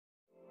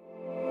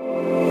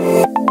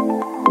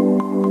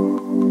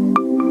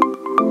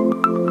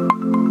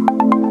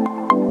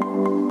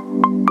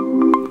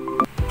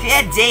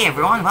Good day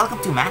everyone! Welcome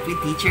to Math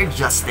with Teacher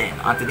Justin.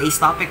 On today's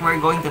topic,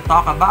 we're going to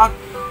talk about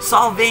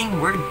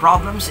solving word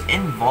problems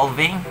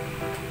involving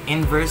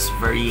inverse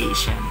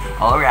variation.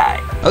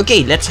 Alright.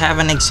 Okay, let's have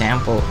an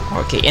example.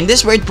 Okay, in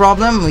this word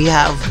problem, we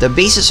have the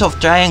bases of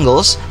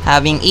triangles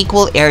having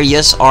equal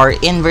areas are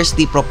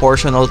inversely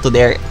proportional to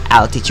their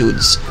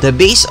altitudes. The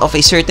base of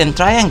a certain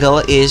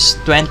triangle is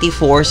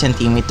 24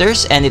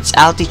 centimeters and its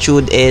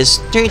altitude is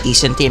 30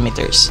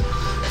 centimeters.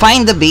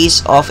 Find the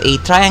base of a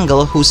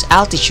triangle whose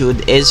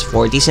altitude is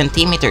 40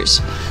 centimeters.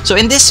 So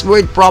in this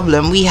word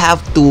problem, we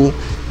have two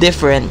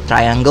different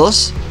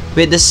triangles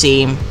with the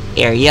same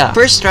area.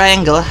 First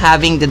triangle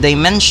having the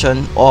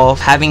dimension of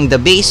having a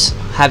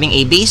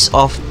base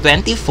of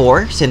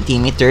 24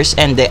 centimeters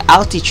and the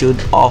altitude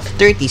of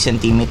 30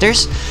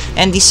 centimeters.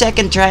 And the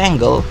second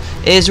triangle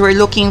is we're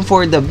looking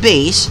for the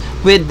base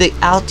with the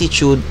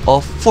altitude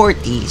of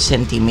 40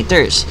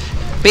 centimeters.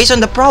 Based on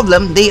the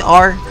problem, they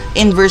are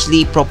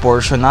inversely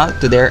proportional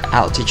to their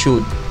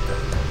altitude.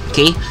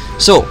 Okay,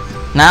 so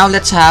now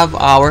let's have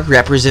our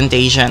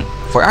representation.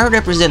 For our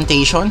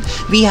representation,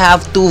 we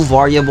have two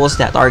variables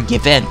that are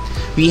given.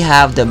 We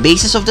have the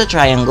bases of the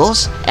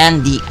triangles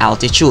and the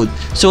altitude.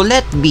 So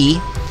let B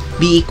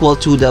be equal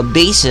to the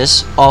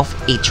bases of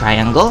a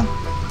triangle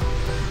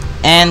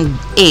and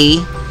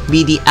A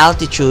be the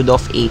altitude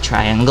of a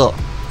triangle.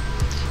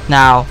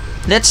 Now,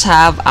 let's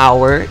have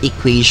our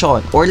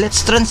equation, or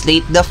let's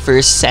translate the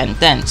first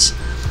sentence.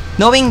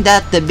 Knowing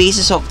that the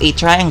bases of a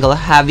triangle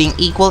having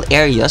equal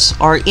areas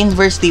are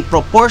inversely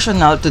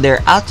proportional to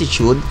their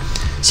altitude,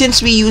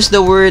 since we use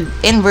the word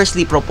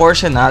inversely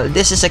proportional,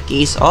 this is a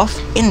case of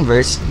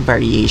inverse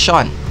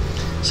variation.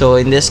 So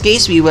in this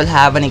case, we will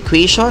have an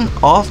equation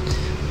of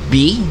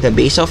B, the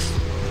base of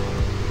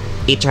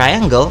a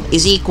triangle,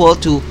 is equal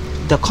to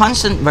the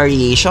constant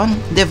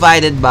variation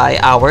divided by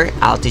our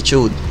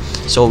altitude.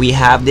 So we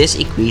have this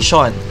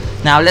equation.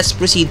 Now let's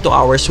proceed to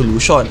our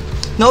solution.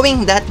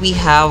 Knowing that we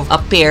have a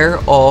pair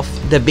of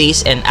the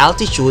base and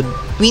altitude,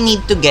 we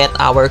need to get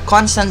our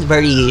constant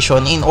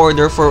variation in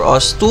order for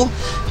us to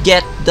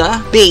get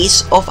the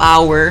base of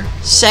our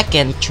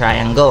second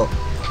triangle.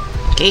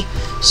 Okay,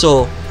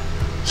 so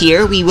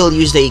here we will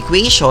use the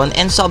equation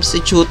and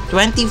substitute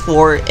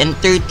 24 and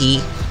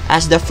 30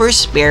 as the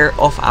first pair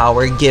of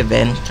our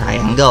given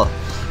triangle.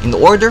 In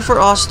order for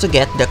us to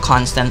get the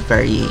constant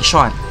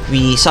variation,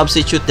 we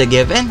substitute the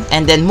given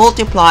and then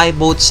multiply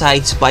both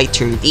sides by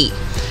 30.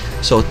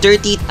 So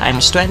 30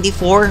 times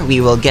 24,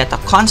 we will get a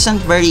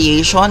constant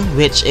variation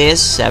which is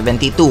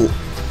 72.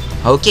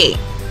 Okay,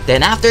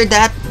 then after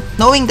that,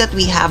 knowing that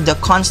we have the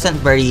constant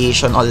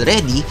variation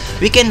already,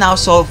 we can now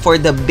solve for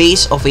the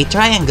base of a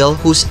triangle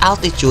whose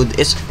altitude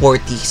is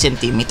 40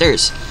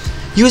 centimeters.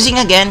 Using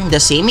again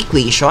the same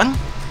equation,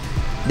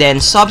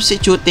 then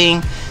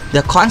substituting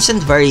the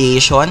constant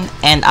variation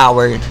and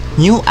our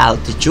new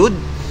altitude,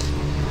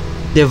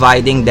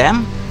 dividing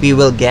them, we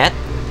will get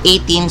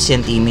 18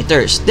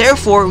 centimeters.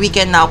 Therefore, we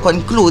can now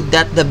conclude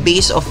that the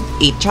base of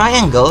a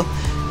triangle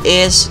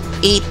is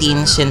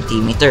 18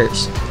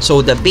 centimeters.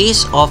 So the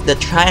base of the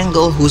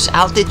triangle whose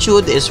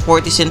altitude is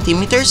 40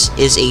 centimeters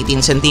is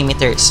 18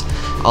 centimeters.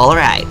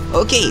 Alright,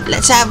 okay,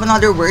 let's have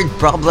another word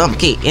problem.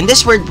 Okay, in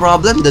this word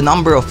problem, the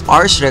number of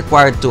hours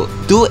required to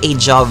do a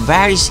job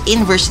varies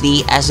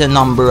inversely as the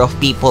number of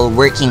people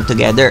working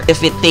together.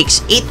 If it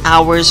takes 8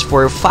 hours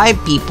for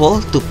 5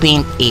 people to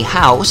paint a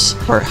house,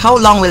 or how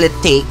long will it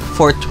take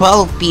for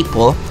 12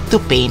 people to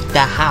paint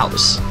the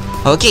house?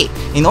 Okay,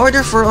 in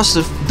order for us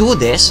to do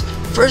this,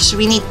 first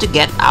we need to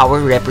get our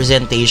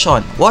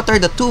representation. What are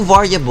the two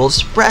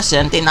variables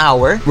present in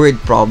our word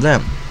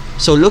problem?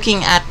 So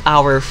looking at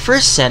our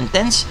first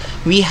sentence,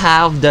 we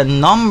have the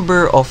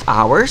number of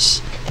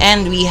hours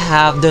and we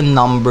have the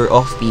number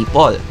of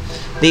people.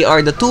 They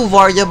are the two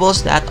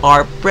variables that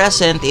are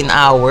present in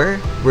our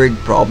word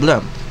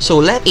problem. So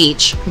let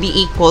H be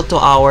equal to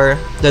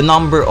the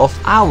number of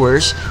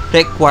hours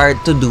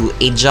required to do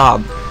a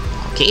job.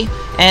 Okay,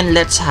 and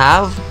let's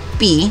have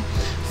P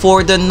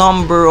for the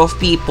number of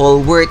people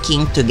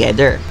working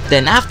together.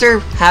 Then after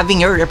having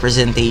your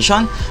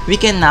representation, we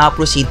can now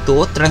proceed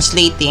to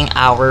translating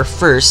our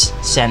first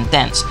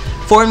sentence,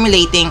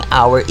 formulating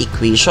our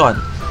equation.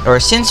 Or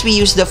since we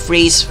use the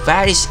phrase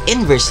varies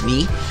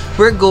inversely,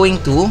 we're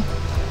going to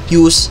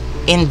use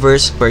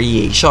inverse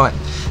variation.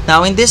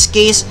 Now in this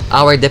case,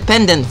 our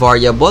dependent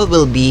variable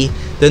will be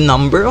the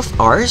number of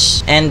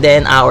hours, and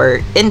then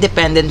our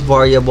independent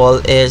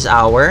variable is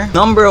our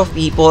number of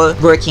people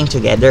working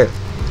together.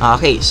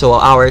 Okay, so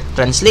our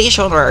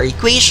translation or our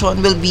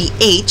equation will be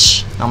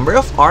H, number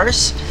of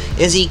hours,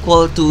 is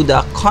equal to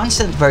the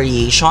constant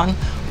variation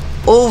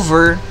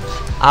over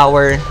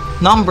our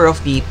number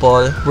of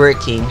people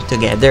working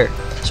together.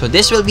 So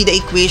this will be the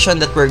equation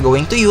that we're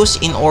going to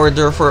use in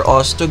order for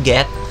us to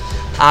get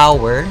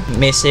our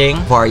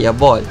missing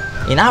variable.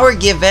 In our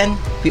given,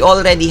 we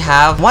already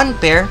have one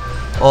pair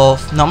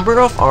of number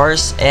of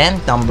hours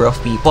and number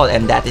of people,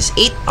 and that is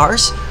 8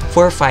 hours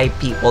for 5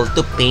 people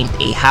to paint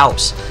a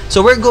house.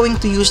 So we're going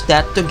to use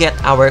that to get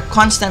our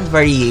constant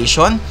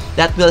variation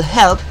that will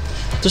help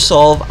to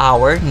solve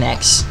our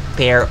next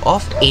pair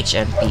of H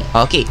and P.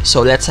 Okay,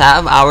 so let's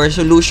have our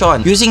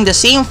solution. Using the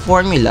same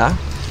formula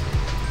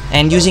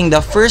and using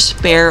the first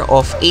pair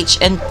of H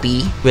and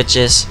P, which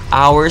is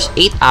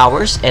 8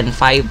 hours and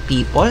 5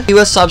 people, we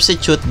will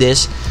substitute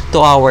this to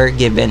our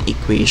given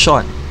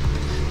equation.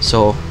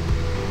 So,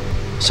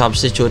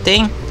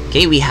 substituting,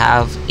 okay, we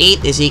have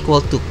 8 is equal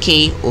to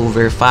K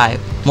over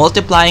 5.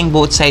 Multiplying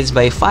both sides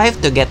by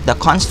 5 to get the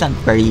constant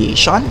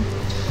variation,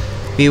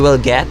 we will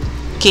get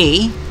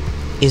K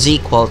is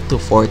equal to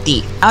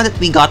 40. Now that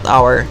we got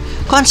our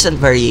constant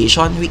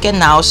variation, we can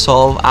now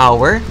solve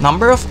our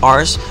number of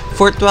hours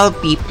for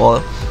 12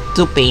 people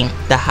to paint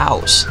the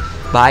house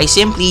by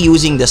simply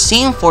using the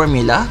same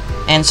formula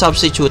and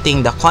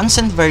substituting the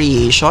constant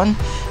variation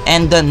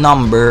and the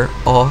number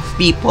of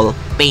people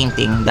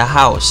painting the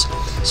house.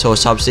 So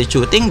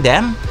substituting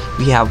them,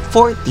 we have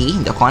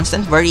 40, the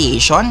constant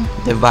variation,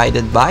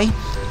 divided by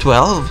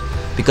 12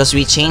 because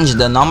we changed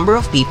the number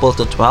of people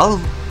to 12.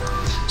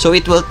 So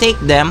it will take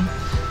them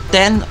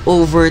 10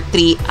 over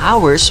 3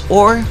 hours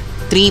or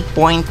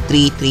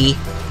 3.33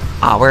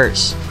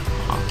 hours.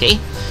 Okay,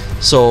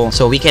 so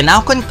we can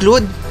now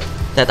conclude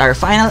that our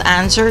final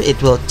answer,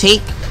 it will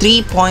take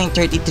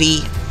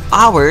 3.33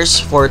 hours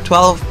for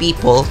 12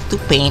 people to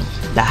paint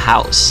the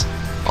house.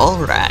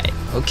 Alright,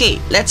 okay,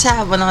 let's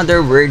have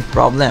another word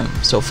problem.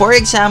 So for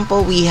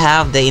example, we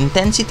have the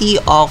intensity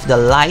of the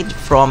light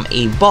from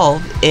a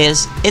bulb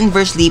is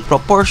inversely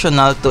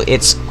proportional to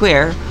its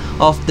square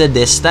of the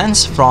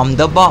distance from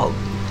the bulb.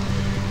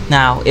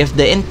 Now, if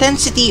the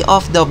intensity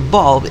of the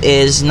bulb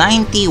is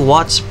 90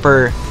 watts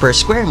per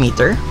square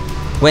meter,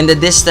 when the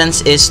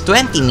distance is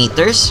 20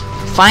 meters,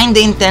 find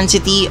the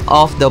intensity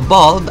of the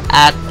bulb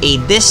at a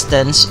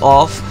distance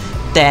of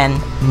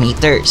 10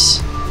 meters.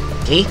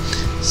 Okay,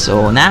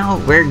 so now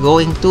we're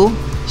going to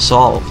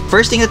solve.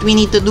 First thing that we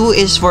need to do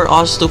is for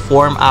us to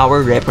form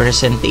our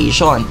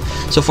representation.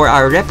 So for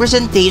our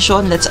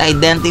representation, let's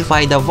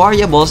identify the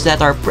variables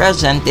that are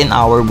present in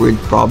our word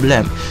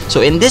problem.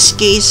 So in this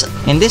case,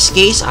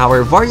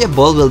 our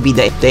variable will be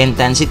the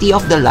intensity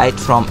of the light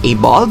from a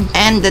bulb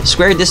and the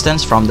square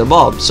distance from the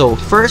bulb. So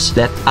first,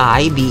 let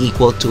I be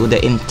equal to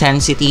the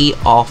intensity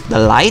of the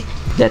light,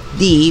 let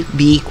D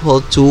be equal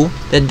to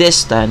the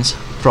distance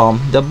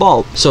from the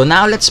bulb. So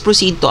now let's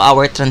proceed to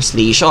our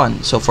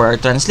translation. So for our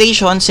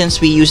translation,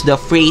 since we use the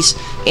phrase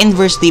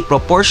inversely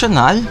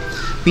proportional,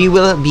 we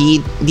will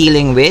be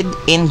dealing with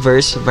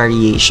inverse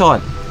variation.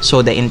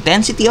 So the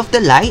intensity of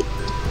the light,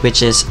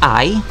 which is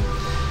I,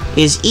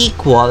 is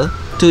equal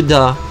to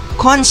the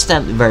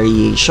constant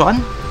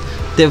variation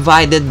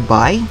divided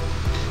by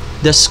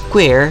the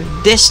square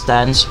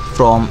distance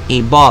from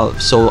a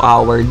bulb. So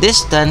our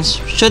distance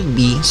should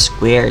be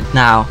squared.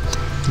 Now,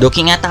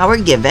 looking at our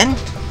given,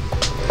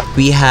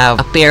 we have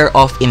a pair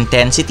of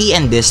intensity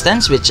and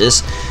distance, which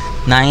is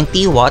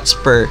 90 watts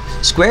per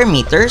square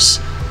meters,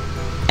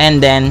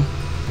 and then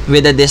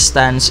with a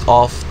distance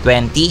of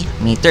 20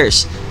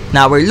 meters.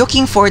 Now we're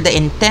looking for the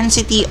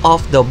intensity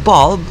of the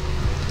bulb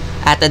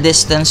at a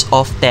distance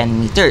of 10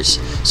 meters.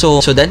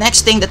 So the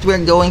next thing that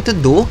we're going to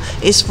do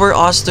is for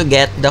us to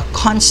get the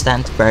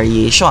constant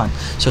variation.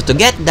 So to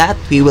get that,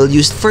 we will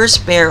use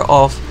first pair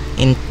of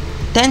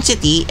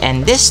intensity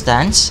and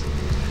distance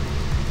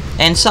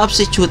and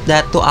substitute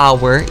that to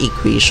our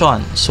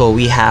equation. So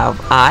we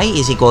have I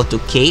is equal to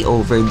K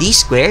over D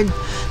squared.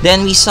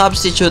 Then we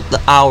substitute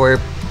our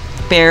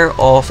pair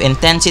of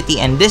intensity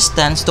and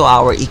distance to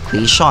our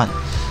equation.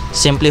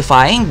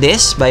 Simplifying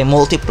this by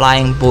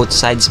multiplying both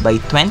sides by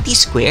 20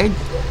 squared.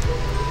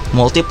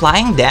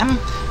 Multiplying them,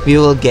 we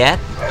will get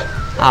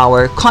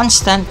our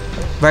constant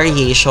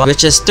variation,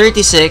 which is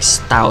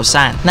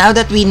 36,000. Now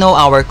that we know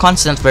our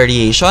constant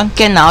variation, we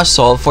can now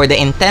solve for the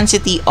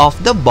intensity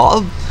of the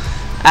bulb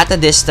at a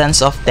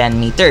distance of 10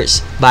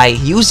 meters by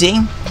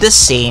using the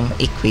same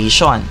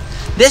equation.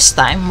 This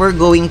time, we're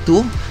going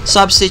to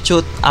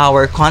substitute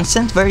our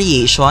constant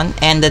variation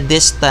and the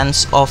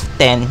distance of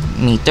 10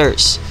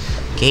 meters.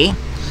 Okay,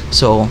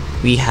 so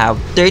we have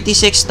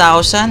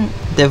 36,000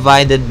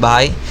 divided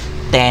by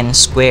 10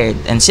 squared.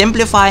 And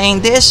simplifying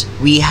this,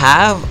 we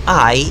have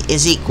I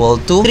is equal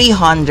to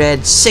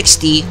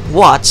 360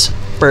 watts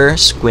per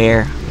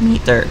square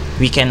meter.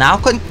 We can now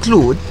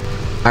conclude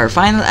our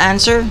final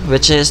answer,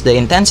 which is the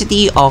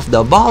intensity of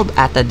the bulb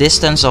at a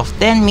distance of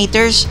 10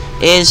 meters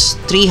is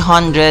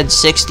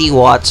 360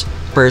 watts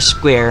per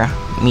square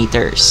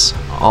meters.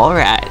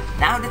 Alright.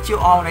 Now that you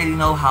already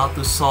know how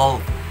to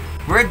solve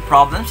word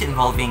problems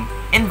involving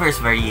inverse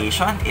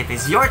variation, it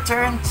is your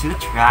turn to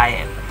try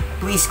it.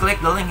 Please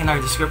click the link in our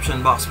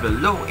description box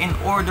below in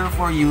order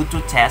for you to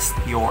test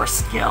your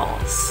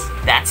skills.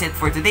 That's it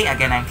for today.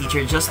 Again, I'm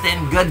Teacher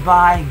Justin.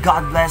 Goodbye,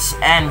 God bless,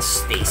 and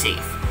stay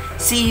safe.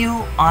 See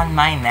you on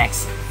my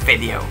next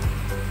video.